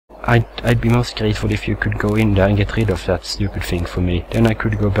I'd be most grateful if you could go in there and get rid of that stupid thing for me. Then I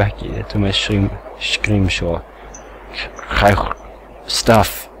could go back to my scrimshaw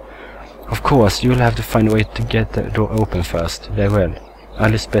stuff. Of course, you'll have to find a way to get the door open first. Very well.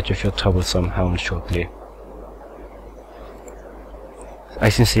 I'll dispatch of your troublesome hound shortly. I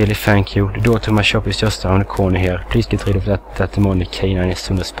sincerely thank you. The door to my shop is just around the corner here. Please get rid of that demonic canine as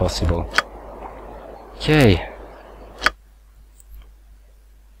soon as possible. Okay.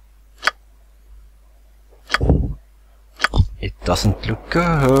 It doesn't look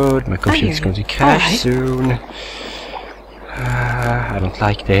good. My computer's going to crash soon. I don't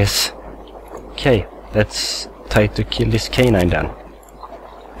like this. Okay, let's try to kill this canine then.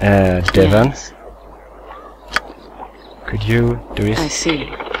 Devon, Yes. could you do this? I see.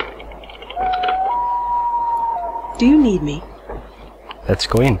 Do you need me? Let's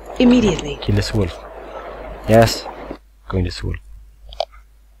go in. Immediately. Kill this wolf. Yes, go in this wolf.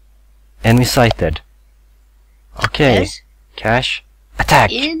 Enemy sighted. Okay, Yes? Cash,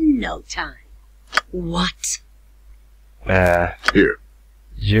 attack! In no time. What? Here.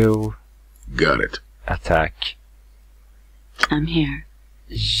 You Got it. attack. I'm here.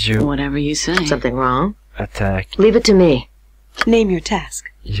 You Whatever you say. Something wrong? attack. Leave it to me. Name your task.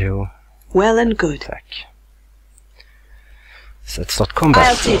 You Well and good. attack. So let's start combat.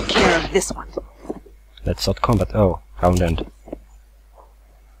 I'll take care of this one. Let's start combat. Oh, round end.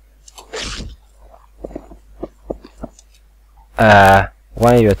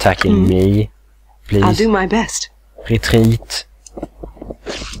 Why are you attacking me? Please. I'll do my best. Retreat.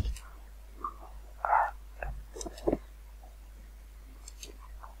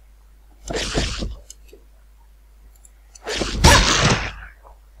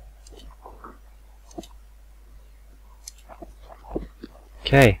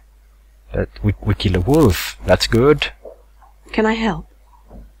 Okay. We kill a wolf. That's good. Can I help?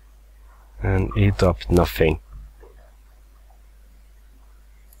 And he dropped nothing.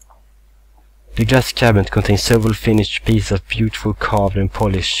 The glass cabinet contains several finished pieces of beautiful carved and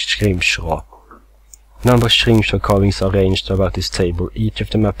polished scrimshaw. A number of scrimshaw carvings are arranged about this table. Each of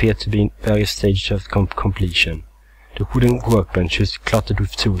them appear to be in various stages of completion. The wooden workbench is cluttered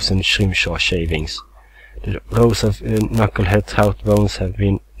with tools and scrimshaw shavings. The rows of knucklehead trout bones have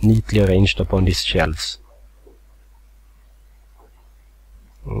been neatly arranged upon these shelves.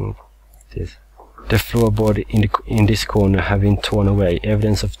 The floorboard in this corner have been torn away.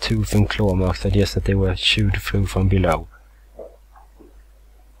 Evidence of tooth and claw marks suggests that they were chewed through from below.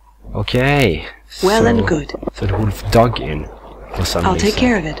 Okay. Well and good. So the wolf dug in for some I'll reason. take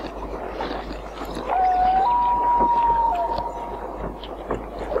care of it.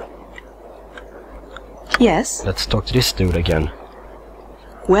 Yes. Let's talk to this dude again.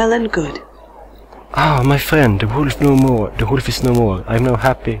 Well and good. Ah, my friend, the wolf no more. The wolf is no more. I'm now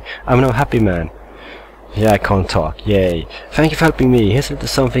happy man. Yeah, I can't talk. Yay. Thank you for helping me. Here's a little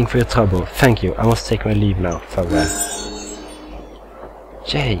something for your trouble. Thank you. I must take my leave now. Farewell.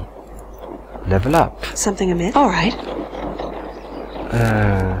 Yay. Level up. Something amiss? All right.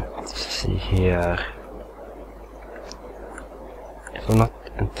 Let's see here. If I'm not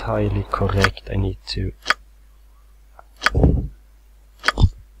entirely correct, I need to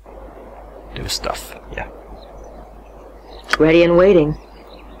do stuff. Yeah. Ready and waiting.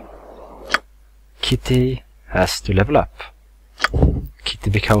 Kitty has to level up. Kitty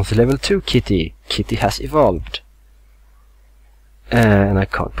becomes level 2 Kitty. Kitty has evolved. And I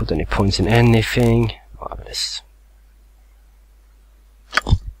can't put any points in anything. Marvelous.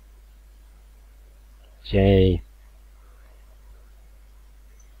 Yay.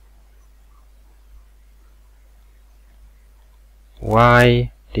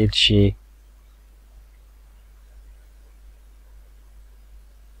 Why did she...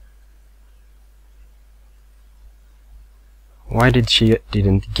 Why did she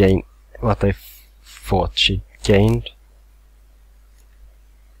didn't gain what I thought she gained?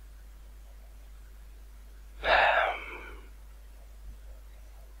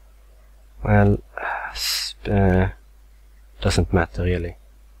 Well, doesn't matter really.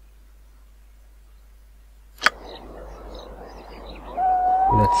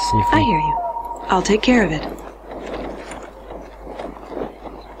 Let's see if I hear you. I'll take care of it.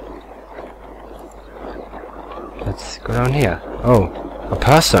 Let's go down here. Oh, a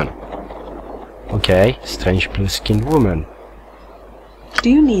person. Okay, strange blue-skinned woman. Do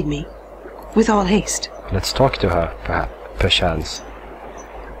you need me? With all haste. Let's talk to her, perchance.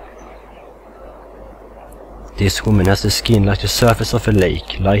 This woman has the skin like the surface of a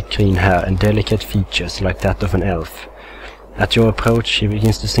lake, light green hair and delicate features like that of an elf. At your approach, she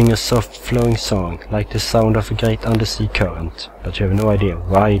begins to sing a soft, flowing song, like the sound of a great undersea current, but you have no idea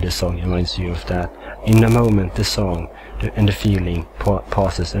why the song reminds you of that. In a moment, the song and the feeling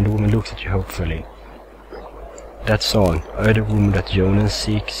passes, and the woman looks at you hopefully. That song, are the woman that Jonas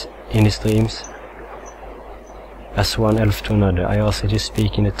seeks in his dreams? As one elf to another, I ask you to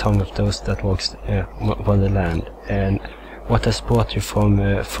speak in the tongue of those that walks upon the land. And what has brought you from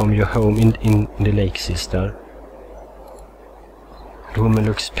your home in the lake, sister? The woman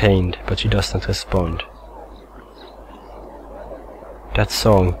looks pained, but she does not respond. That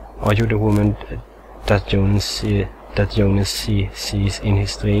song, are you the woman that Jonas sees in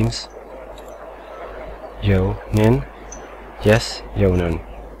his dreams? Jonin? Yes, Jonan.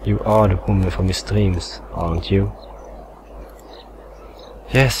 You are the woman from his dreams, aren't you?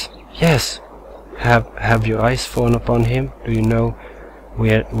 Yes, yes. Have your eyes fallen upon him? Do you know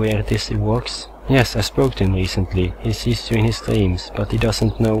where it is he walks? Yes, I spoke to him recently. He sees you in his dreams, but he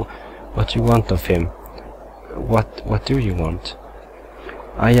doesn't know what you want of him. What do you want?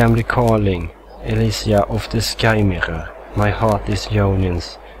 I am the calling, Elysia of the Sky Mirror. My heart is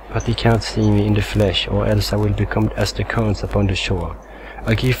Jonin's, but he cannot see me in the flesh, or else I will become as the currents upon the shore.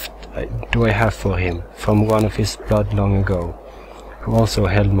 A gift do I have for him, from one of his blood long ago, who also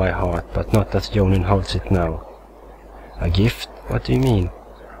held my heart, but not as Jonin holds it now. A gift? What do you mean?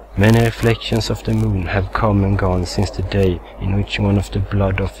 Many reflections of the moon have come and gone since the day in which one of the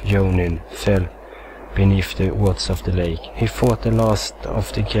blood of Jonin fell beneath the waters of the lake. He fought the last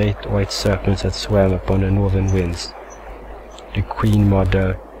of the great white serpents that swam upon the northern winds. The Queen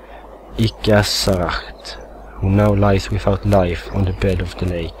Mother Ikasaracht, who now lies without life on the bed of the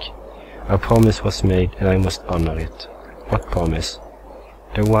lake. A promise was made, and I must honor it. What promise?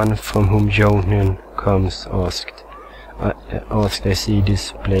 The one from whom Jonin comes asked, I see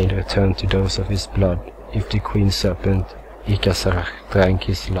this blade return to those of his blood, if the Queen Serpent Ikasaracht drank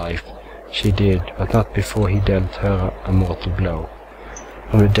his life. She did, but not before he dealt her a mortal blow.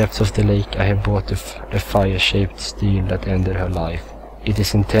 From the depths of the lake I have brought the fire-shaped steel that ended her life. It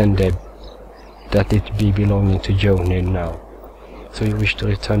is intended that it be belonging to Jonin now. So you wish to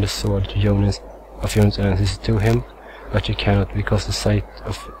return the sword to Jonin's ancestors to him, but you cannot because the sight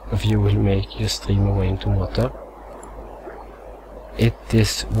of you will make you stream away into water. It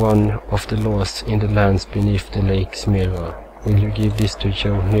is one of the laws in the lands beneath the lake's mirror. Will you give this to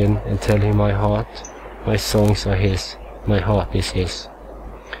Jonin and tell him my heart? My songs are his, my heart is his.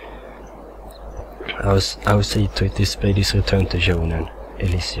 I will see to it this blade is returned to Jonin,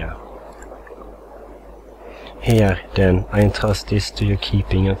 Elysia. Here, then, I entrust this to your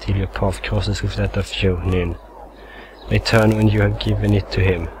keeping until your path crosses with that of Jonin. Return when you have given it to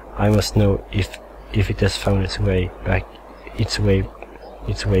him. I must know if it has found its way back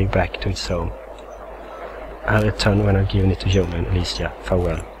to its home. I'll return when I've given it to Jonin, Elysia.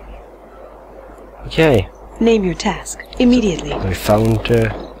 Farewell. Okay. Name your task. Immediately. We found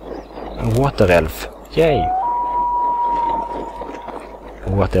a water elf. Yay!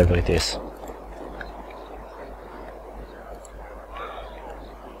 Whatever it is.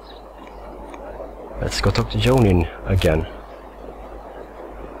 Let's go talk to Jonin again.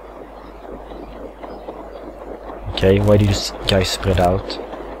 Okay, why did you guys spread out?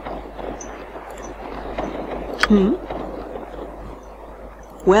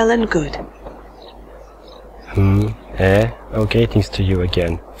 Well and good. Oh, greetings to you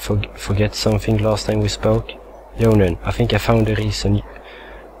again. Forget something last time we spoke? Jonin, I think I found the reason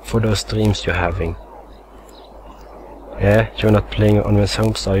for those dreams you're having. You're not playing on Men's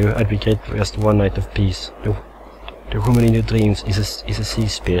Homes, are you? I'd be grateful for just one night of peace. The woman in your dreams is a sea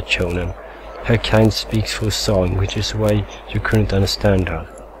spirit, Jonin. Her kind speaks through song, which is why you couldn't understand her.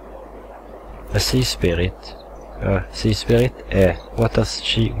 A sea spirit? Sea spirit? What does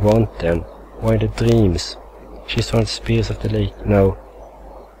she want then? Why the dreams? She's one of the spirits of the lake. No.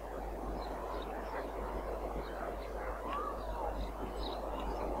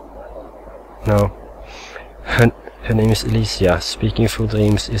 No. Her name is Elysia. Speaking through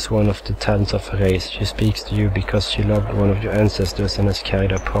dreams is one of the talents of her race. She speaks to you because she loved one of your ancestors and has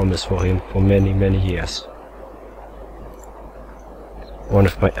carried a promise for him for many, many years. One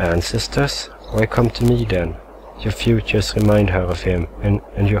of my ancestors? Why come to me then? Your futures remind her of him, and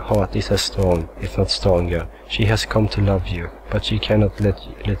your heart is as strong, if not stronger. She has come to love you, but she cannot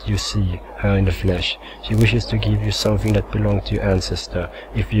let you see her in the flesh. She wishes to give you something that belonged to your ancestor,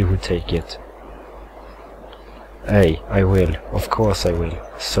 if you would take it. I will. Of course I will.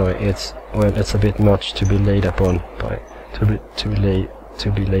 Sorry, it's a bit much to be laid upon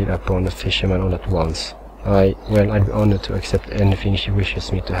a fisherman all at once. I'd be honored to accept anything she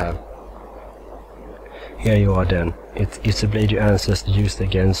wishes me to have. here you are then. It's a blade your ancestors used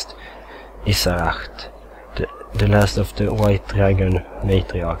against Isaracht, the last of the white dragon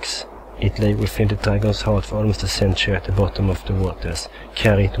matriarchs. It lay within the dragon's heart for almost a century at the bottom of the waters.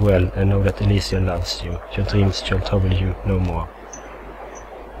 Carry it well and know that Elysia loves you. Your dreams shall trouble you no more.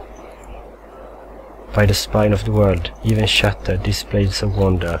 By the spine of the world, even shattered, these blades of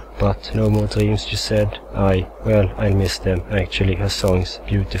wonder. But no more dreams, you said? Aye, well, I'll miss them. Actually, her songs,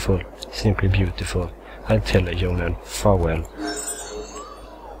 beautiful, simply beautiful. I'll tell her, Jonan. Farewell.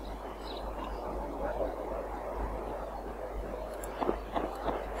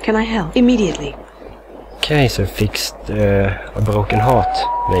 Can I help? Immediately. Okay, so fixed a broken heart,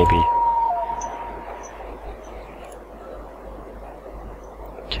 maybe.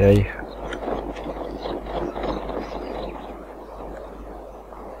 Okay.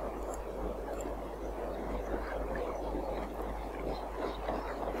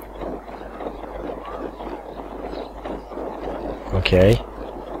 Okay.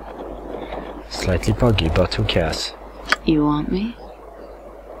 Slightly buggy, but who cares? You want me?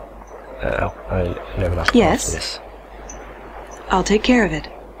 I'll level up Yes. after this. I'll take care of it.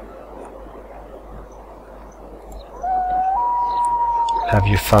 Have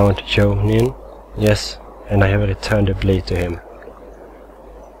you found Jonin? Yes, and I have returned the blade to him.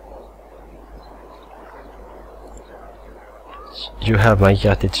 You have my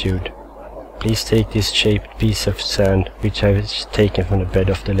gratitude. Please take this shaped piece of sand which I have taken from the bed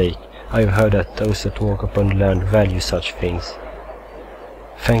of the lake. I have heard that those that walk upon the land value such things.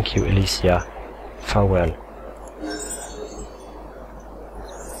 Thank you, Elysia. Farewell.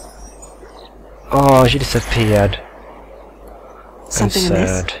 Oh, she disappeared. Something I'm amiss?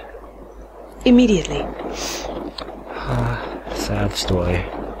 sad. Immediately. Sad story.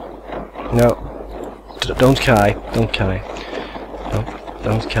 No. Don't cry. Don't cry.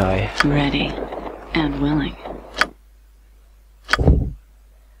 Don't cry. Ready and willing.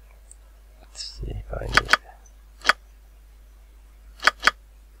 Let's see if I need...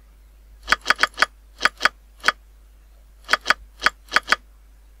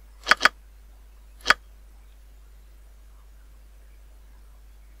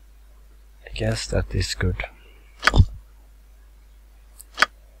 I guess that is good.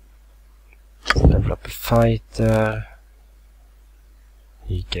 Let's level up a fighter.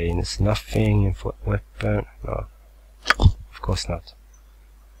 He gains nothing for weapon. No, of course not.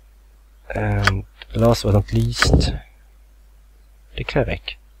 And last but not least, the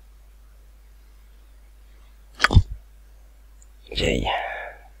cleric. Yay.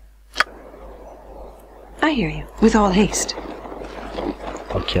 I hear you. With all haste.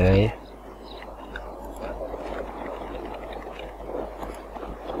 Okay.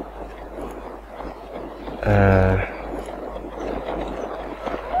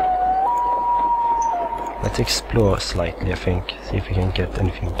 Let's explore slightly, I think. See if we can get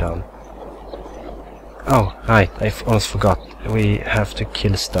anything done. Oh, right. I almost forgot. We have to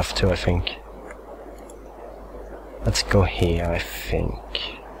kill stuff too, I think. Let's go here, I think.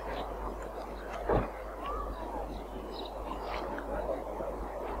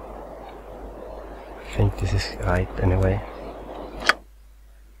 I think this is right anyway.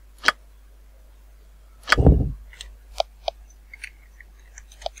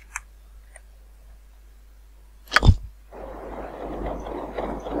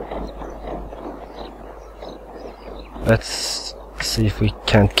 Let's see if we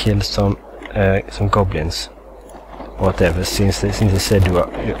can't kill some goblins. Whatever, since they said there were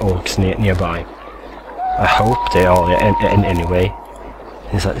orcs nearby. I hope they are anyway,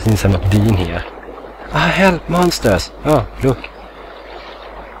 since I'm not being here. Ah, help, monsters! Oh, look.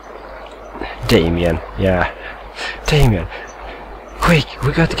 Damien, yeah. Damien. Quick,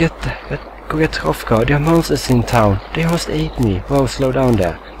 we gotta go get Hrothgar. There are monsters in town. They almost ate me. Whoa, slow down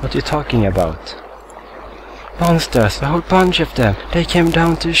there. What are you talking about? Monsters, a whole bunch of them. They came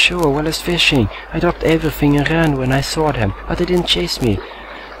down to the shore while I was fishing. I dropped everything and ran when I saw them, but they didn't chase me.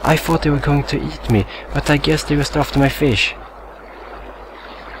 I thought they were going to eat me, but I guess they were after my fish.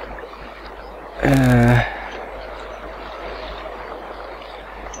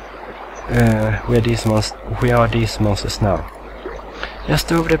 Where are these monsters now?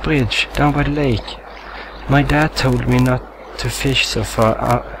 Just over the bridge, down by the lake. My dad told me not to fish so far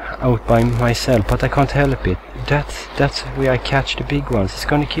out by myself, but I can't help it. That's where I catch the big ones. It's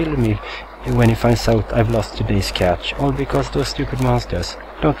gonna kill me when he finds out I've lost today's catch, all because those stupid monsters.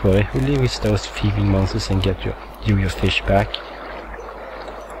 Don't worry, we'll leave with those thieving monsters and get you your fish back.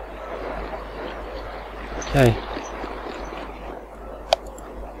 Okay.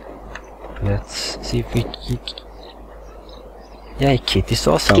 Let's see if we... Yeah, Kitty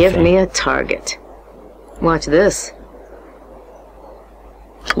saw something. Give me a target. Watch this.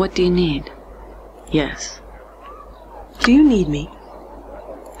 What do you need? Yes. Do you need me?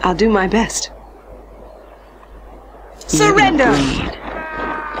 I'll do my best. Surrender!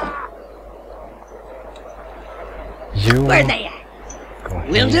 You Where they at?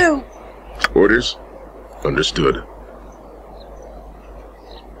 Will do. Orders? Understood.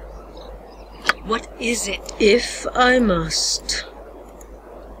 What is it, if I must?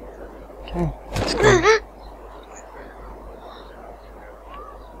 Okay, that's good.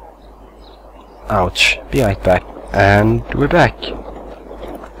 Ouch. Be right back. And we're back.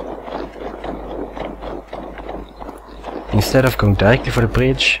 Instead of going directly for the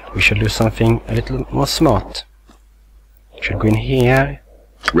bridge, we should do something a little more smart. Should go in here.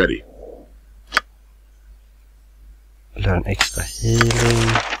 Ready. Learn extra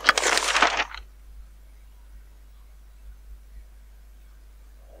healing.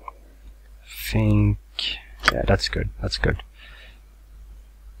 Think. Yeah, that's good. That's good.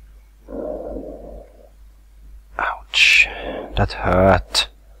 Ouch. That hurt.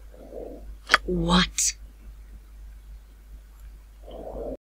 What?